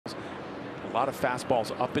A lot of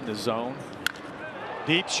fastballs up in the zone.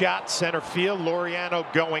 Deep shot, center field.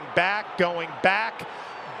 Laureano going back,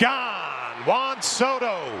 gone. Juan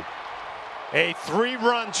Soto, a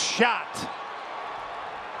 3-run shot.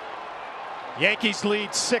 Yankees lead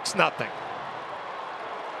 6-0.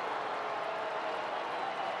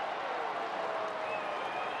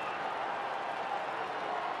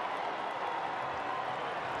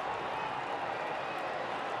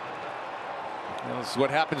 This is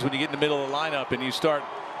what happens when you get in the middle of the lineup and you start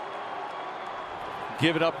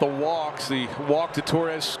giving up the walks. The walk to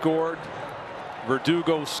Torres scored.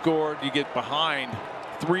 Verdugo scored. You get behind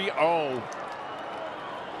 3-0.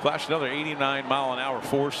 Flash another 89-mile-an-hour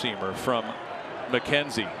four-seamer from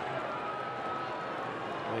McKenzie.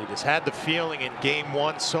 He just had the feeling in game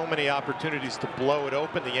one, so many opportunities to blow it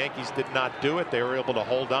open. The Yankees did not do it. They were able to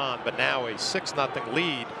hold on, but now a 6-0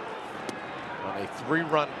 lead on a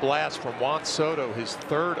 3-run blast from Juan Soto, his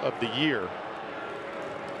 3rd of the year.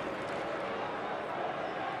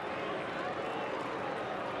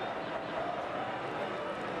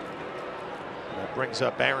 That brings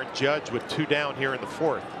up Aaron Judge with 2 down here in the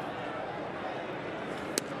 4th.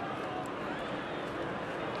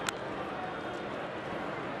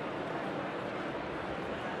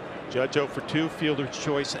 Judge 0 for 2, fielder's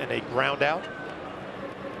choice and a ground out.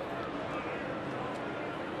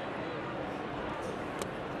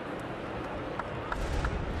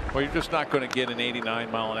 Well, you're just not going to get an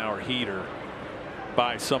 89-mile-an-hour heater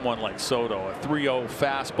by someone like Soto. A 3-0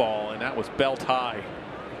 fastball, and that was belt high,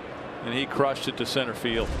 and he crushed it to center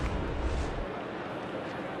field.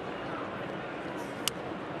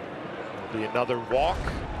 There'll be another walk,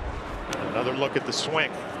 another look at the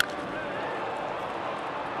swing.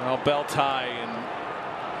 Well, belt high,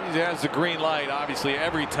 and he has the green light obviously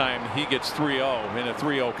every time he gets 3-0 in a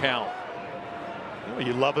 3-0 count. What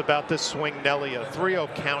you love about this swing, Nelly, a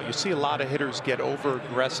 3-0 count, you see a lot of hitters get over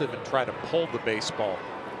aggressive and try to pull the baseball.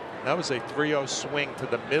 That was a 3-0 swing to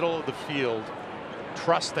the middle of the field,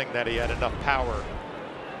 trusting that he had enough power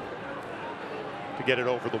to get it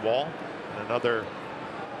over the wall. And another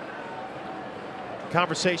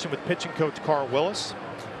conversation with pitching coach Carl Willis.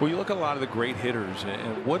 Well, you look at a lot of the great hitters,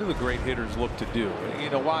 and what do the great hitters look to do? You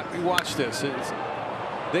know, watch this.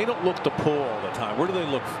 They don't look to pull all the time. Where do they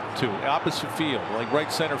look to? Opposite field, like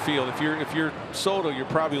right center field. If you're Soto, you're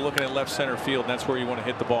probably looking at left center field, and that's where you want to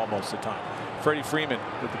hit the ball most of the time. Freddie Freeman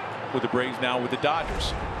with the Braves, now with the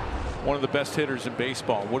Dodgers. One of the best hitters in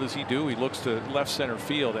baseball. What does he do? He looks to left center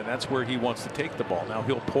field, and that's where he wants to take the ball. Now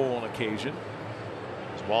he'll pull on occasion.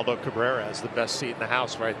 Waldo Cabrera has the best seat in the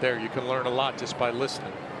house right there. You can learn a lot just by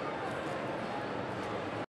listening.